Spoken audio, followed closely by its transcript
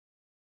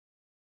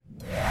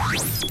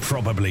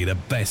Probably the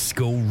best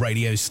school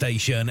radio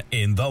station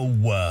in the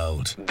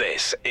world.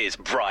 This is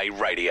Bright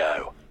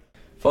Radio.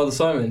 Father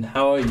Simon,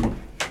 how are you?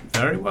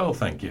 Very well,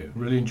 thank you.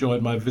 Really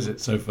enjoyed my visit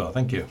so far,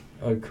 thank you.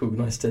 Oh, cool,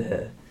 nice to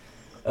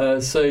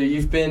hear. So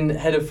you've been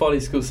head of Farleigh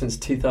School since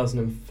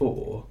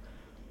 2004.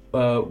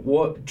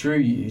 What drew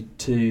you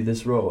to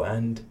this role,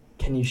 and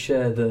can you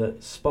share the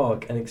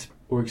spark and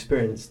or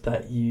experience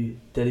that you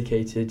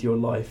dedicated your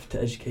life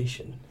to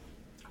education?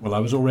 Well, I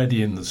was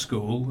already in the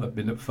school. I've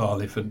been at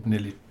Farleigh for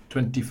nearly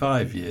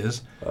 25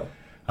 years. Oh.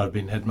 I've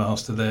been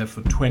headmaster there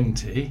for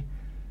 20.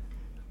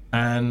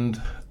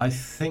 And I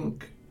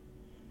think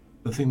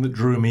the thing that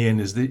drew me in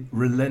is the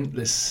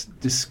relentless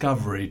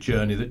discovery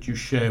journey that you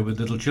share with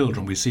little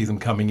children. We see them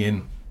coming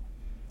in,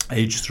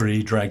 age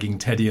 3, dragging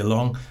Teddy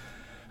along,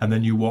 and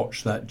then you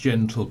watch that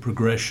gentle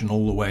progression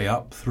all the way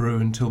up through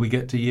until we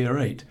get to year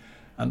 8.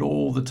 And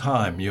all the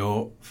time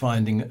you're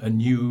finding a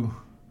new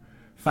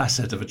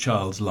facet of a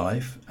child's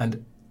life,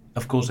 and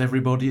of course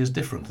everybody is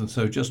different, and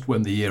so just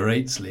when the year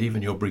 8s leave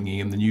and you're bringing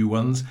in the new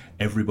ones,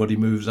 everybody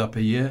moves up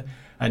a year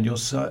and you're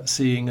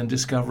seeing and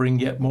discovering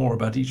yet more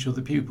about each of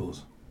the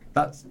pupils.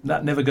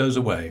 That never goes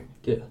away.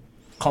 Yeah.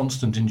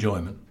 Constant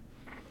enjoyment.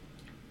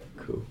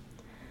 Cool.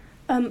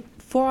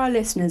 For our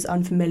listeners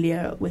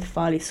unfamiliar with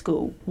Farleigh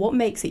School, what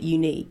makes it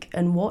unique,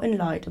 and what, in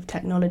light of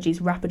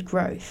technology's rapid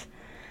growth,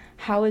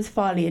 how is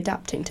Farleigh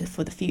adapting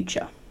for the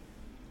future?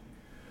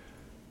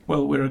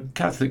 Well, we're a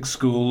Catholic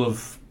school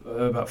of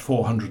about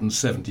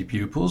 470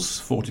 pupils,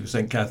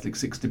 40% Catholic,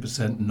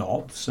 60%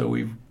 not, so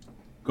we've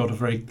got a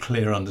very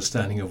clear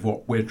understanding of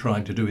what we're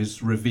trying to do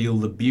is reveal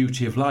the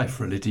beauty of life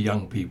really to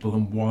young people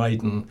and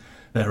widen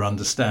their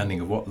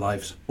understanding of what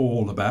life's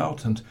all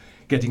about and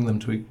getting them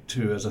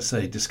to, as I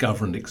say,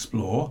 discover and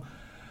explore.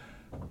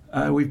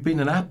 We've been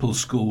an Apple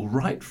school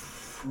right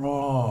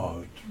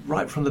from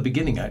the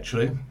beginning,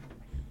 actually,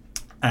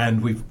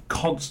 and we've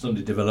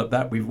constantly developed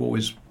that. We've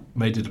always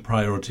made it a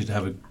priority to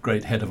have a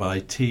great head of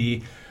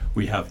IT.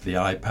 We have the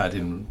iPad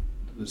in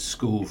the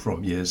school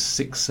from years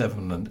 6,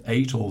 7 and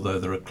 8, although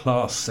there are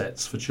class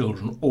sets for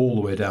children all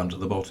the way down to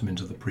the bottom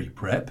into the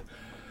pre-prep.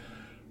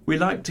 We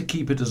like to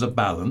keep it as a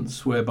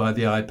balance, whereby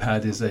the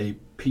iPad is a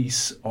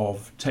piece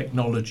of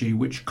technology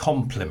which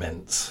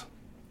complements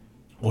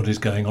what is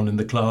going on in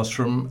the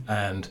classroom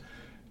and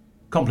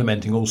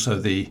complementing also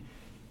the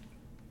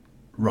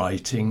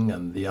writing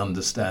and the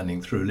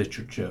understanding through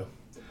literature.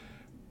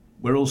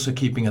 We're also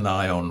keeping an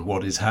eye on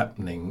what is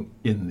happening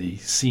in the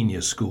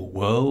senior school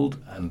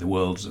world and the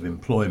worlds of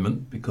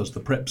employment, because the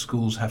prep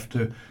schools have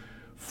to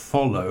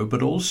follow,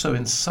 but also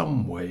in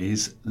some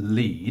ways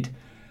lead.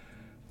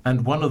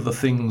 And one of the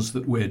things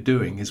that we're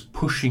doing is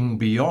pushing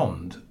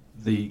beyond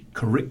the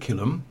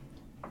curriculum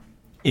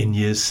in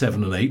years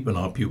 7 and 8, when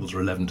our pupils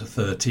are 11 to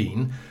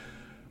 13,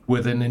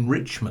 with an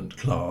enrichment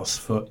class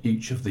for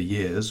each of the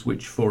years,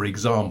 which, for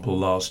example,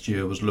 last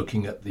year was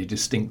looking at the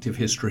distinctive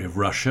history of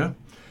Russia,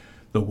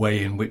 the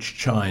way in which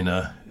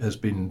China has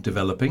been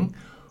developing.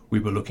 We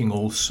were looking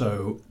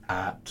also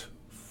at,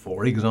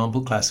 for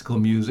example, classical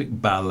music,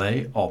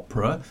 ballet,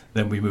 opera.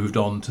 Then we moved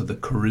on to the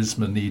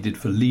charisma needed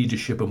for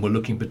leadership, and we're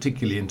looking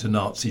particularly into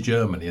Nazi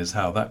Germany as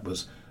how that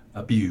was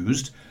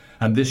abused.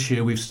 And this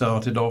year we've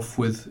started off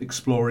with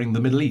exploring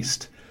the Middle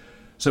East.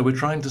 So we're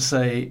trying to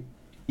say,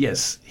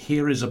 yes,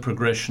 here is a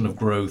progression of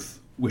growth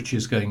which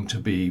is going to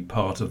be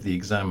part of the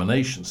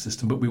examination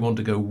system, but we want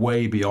to go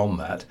way beyond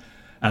that.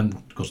 And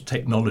of course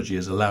technology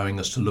is allowing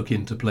us to look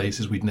into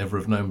places we'd never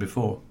have known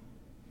before.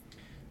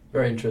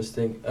 Very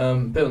interesting.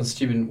 Bit on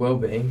student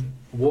wellbeing.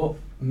 What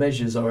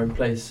measures are in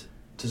place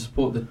to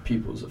support the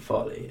pupils at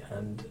Farleigh,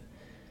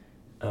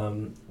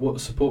 and what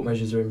support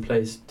measures are in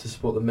place to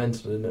support the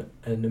mental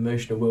and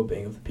emotional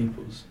wellbeing of the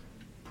pupils?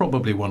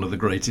 Probably one of the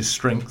greatest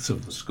strengths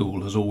of the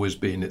school has always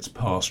been its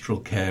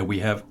pastoral care. We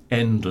have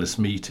endless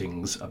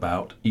meetings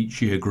about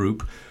each year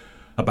group,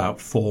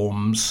 about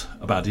forms,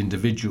 about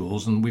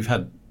individuals, and we've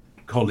had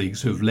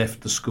colleagues who've left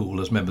the school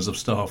as members of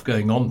staff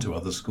going on to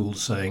other schools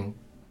saying,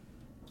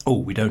 oh,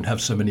 we don't have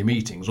so many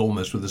meetings,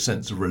 almost with a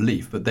sense of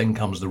relief. But then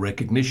comes the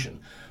recognition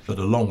that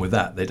along with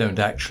that, they don't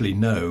actually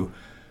know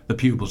the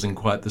pupils in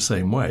quite the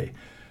same way.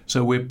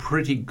 So we're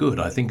pretty good,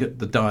 I think, at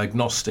the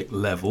diagnostic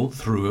level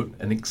through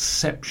an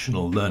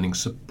exceptional learning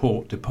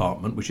support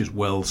department, which is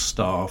well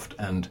staffed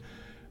and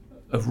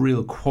of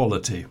real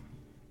quality.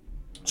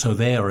 So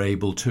they are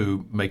able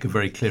to make a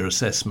very clear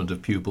assessment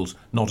of pupils,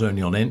 not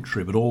only on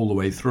entry, but all the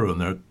way through, and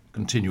there are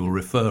continual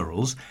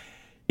referrals.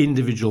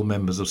 Individual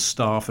members of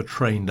staff are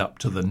trained up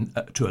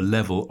to a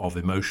level of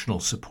emotional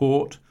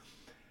support,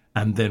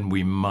 and then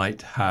we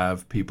might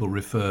have people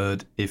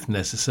referred, if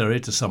necessary,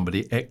 to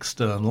somebody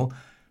external.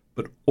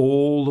 But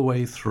all the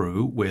way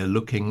through, we're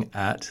looking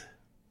at,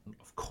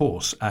 of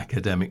course,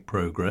 academic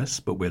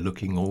progress, but we're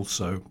looking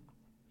also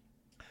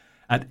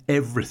at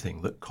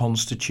everything that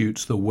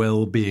constitutes the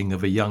well-being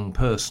of a young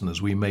person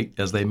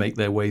as they make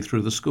their way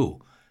through the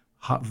school.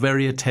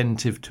 Very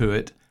attentive to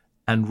it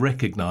and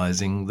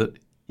recognising that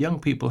young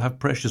people have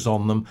pressures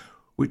on them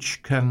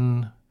which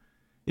can,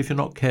 if you're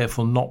not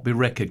careful, not be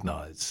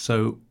recognised.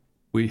 So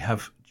we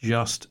have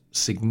just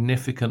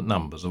significant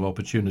numbers of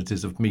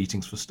opportunities of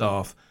meetings for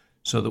staff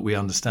so that we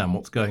understand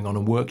what's going on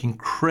and work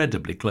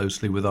incredibly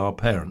closely with our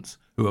parents,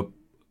 who are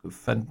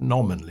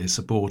phenomenally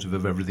supportive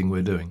of everything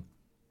we're doing.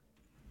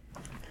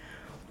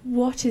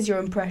 What is your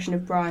impression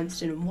of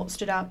Bryanston and what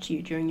stood out to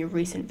you during your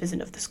recent visit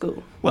of the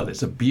school? Well,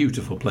 it's a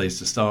beautiful place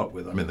to start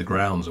with. I mean, the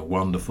grounds are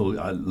wonderful.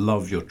 I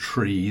love your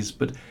trees,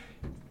 but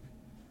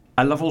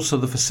I love also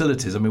the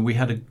facilities. I mean, we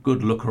had a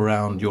good look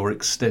around your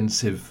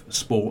extensive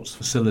sports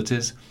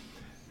facilities,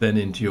 then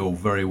into your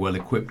very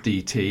well-equipped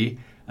DT,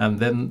 and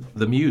then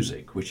the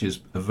music, which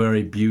is a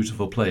very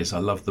beautiful place. I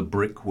love the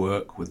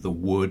brickwork with the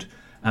wood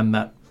and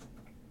that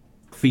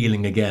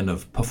feeling again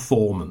of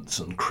performance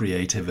and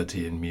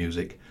creativity in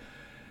music.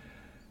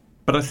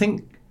 But I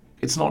think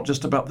it's not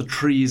just about the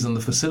trees and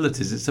the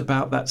facilities, it's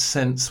about that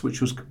sense which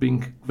was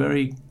being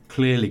very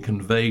clearly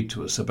conveyed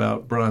to us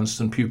about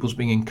Bryanston pupils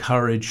being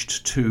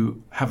encouraged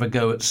to have a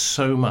go at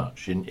so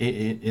much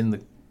in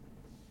the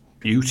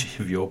beauty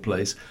of your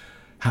place.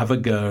 Have a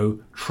go,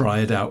 try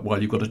it out while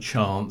you've got a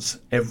chance,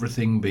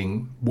 everything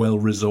being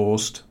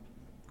well-resourced,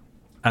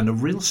 and a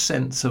real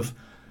sense of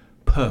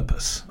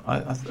purpose.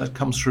 That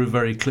comes through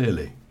very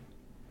clearly.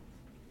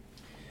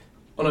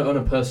 On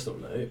a personal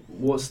note,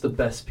 what's the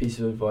best piece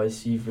of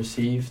advice you've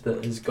received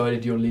that has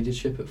guided your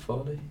leadership at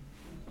Farleigh?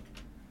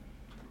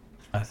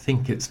 I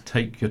think it's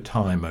take your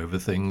time over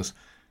things.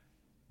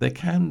 There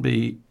can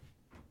be,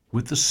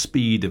 with the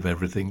speed of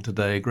everything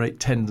today, a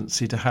great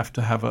tendency to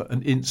have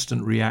an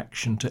instant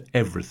reaction to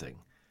everything.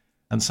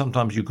 And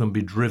sometimes you can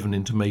be driven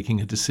into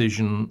making a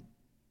decision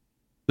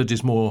that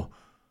is more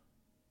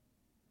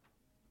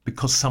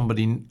because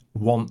somebody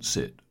wants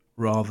it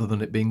rather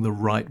than it being the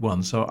right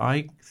one. So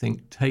I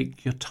think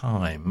take your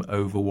time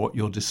over what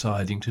you're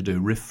deciding to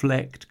do.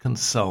 Reflect,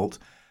 consult,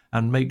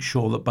 and make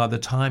sure that by the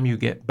time you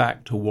get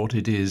back to what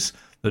it is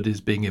that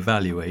is being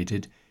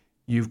evaluated,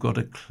 you've got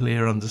a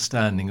clear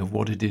understanding of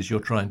what it is you're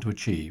trying to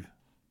achieve.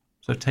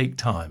 So take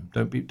time.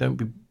 Don't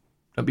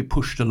be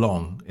pushed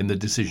along in the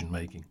decision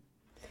making.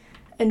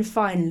 And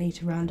finally,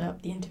 to round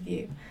up the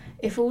interview,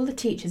 if all the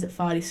teachers at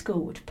Farleigh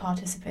School were to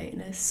participate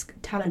in a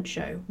talent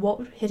show,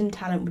 what hidden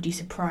talent would you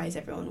surprise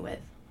everyone with?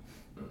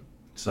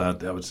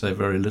 Sadly, I would say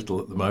very little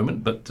at the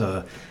moment,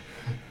 but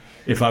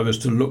if I was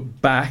to look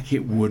back,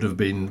 it would have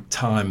been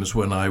times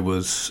when I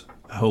was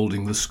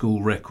holding the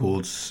school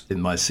records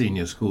in my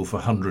senior school for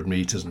 100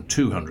 metres and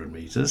 200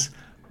 metres,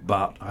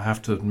 but I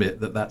have to admit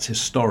that that's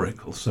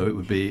historical, so it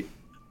would be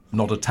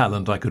not a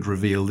talent I could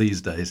reveal these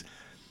days.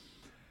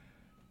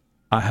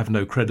 I have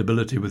no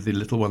credibility with the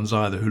little ones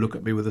either, who look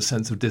at me with a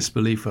sense of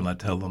disbelief when I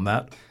tell them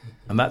that.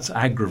 And that's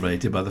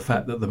aggravated by the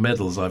fact that the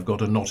medals I've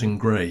got are not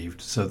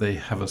engraved, so they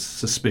have a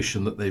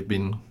suspicion that they've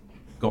been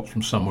got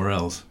from somewhere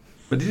else.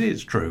 But it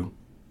is true.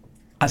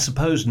 I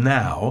suppose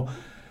now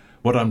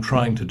what I'm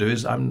trying to do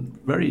is I'm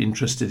very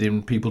interested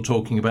in people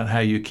talking about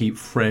how you keep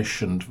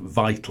fresh and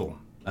vital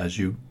as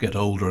you get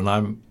older, and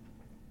I'm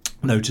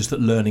noticed that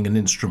learning an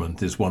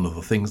instrument is one of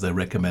the things they're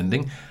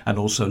recommending, and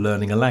also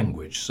learning a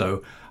language.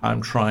 So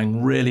I'm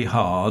trying really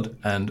hard,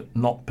 and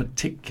not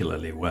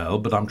particularly well,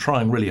 but I'm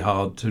trying really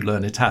hard to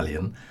learn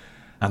Italian,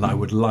 and I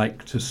would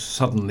like to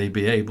suddenly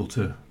be able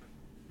to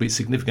be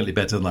significantly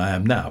better than I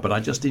am now, but I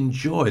just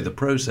enjoy the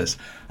process.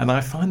 And I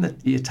find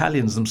that the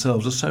Italians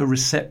themselves are so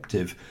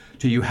receptive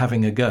to you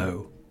having a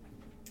go.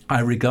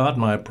 I regard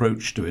my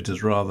approach to it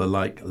as rather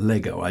like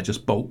Lego. I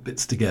just bolt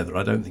bits together.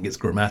 I don't think it's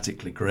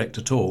grammatically correct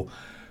at all.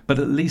 But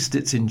at least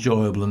it's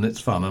enjoyable and it's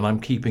fun, and I'm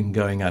keeping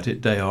going at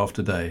it day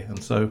after day.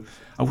 And so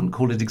I wouldn't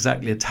call it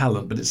exactly a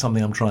talent, but it's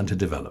something I'm trying to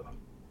develop.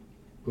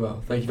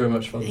 Well, thank you very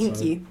much, Father Simon.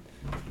 Thank you.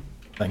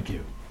 Thank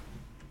you.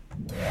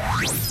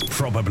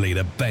 Probably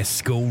the best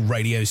school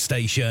radio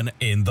station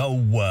in the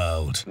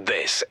world.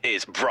 This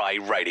is Bry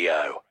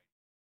Radio.